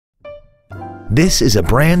This is a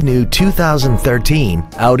brand new 2013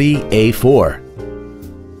 Audi A4.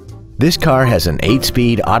 This car has an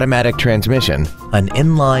 8-speed automatic transmission, an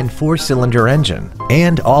inline 4-cylinder engine,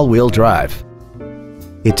 and all-wheel drive.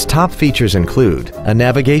 Its top features include a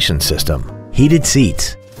navigation system, heated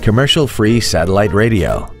seats, commercial-free satellite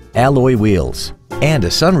radio, alloy wheels, and a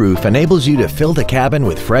sunroof enables you to fill the cabin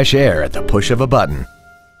with fresh air at the push of a button.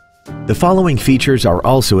 The following features are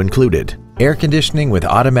also included: air conditioning with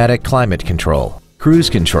automatic climate control, cruise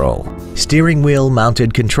control, steering wheel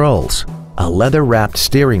mounted controls, a leather-wrapped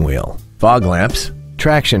steering wheel, fog lamps,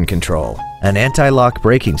 traction control, an anti-lock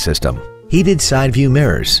braking system, heated side view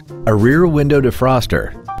mirrors, a rear window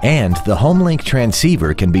defroster, and the HomeLink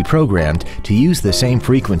transceiver can be programmed to use the same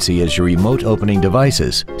frequency as your remote opening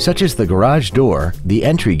devices, such as the garage door, the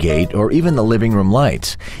entry gate, or even the living room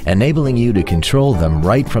lights, enabling you to control them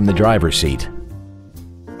right from the driver's seat.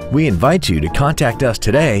 We invite you to contact us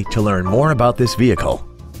today to learn more about this vehicle.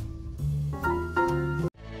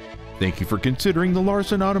 Thank you for considering the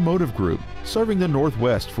Larson Automotive Group, serving the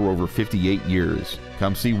Northwest for over 58 years.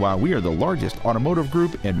 Come see why we are the largest automotive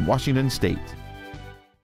group in Washington State.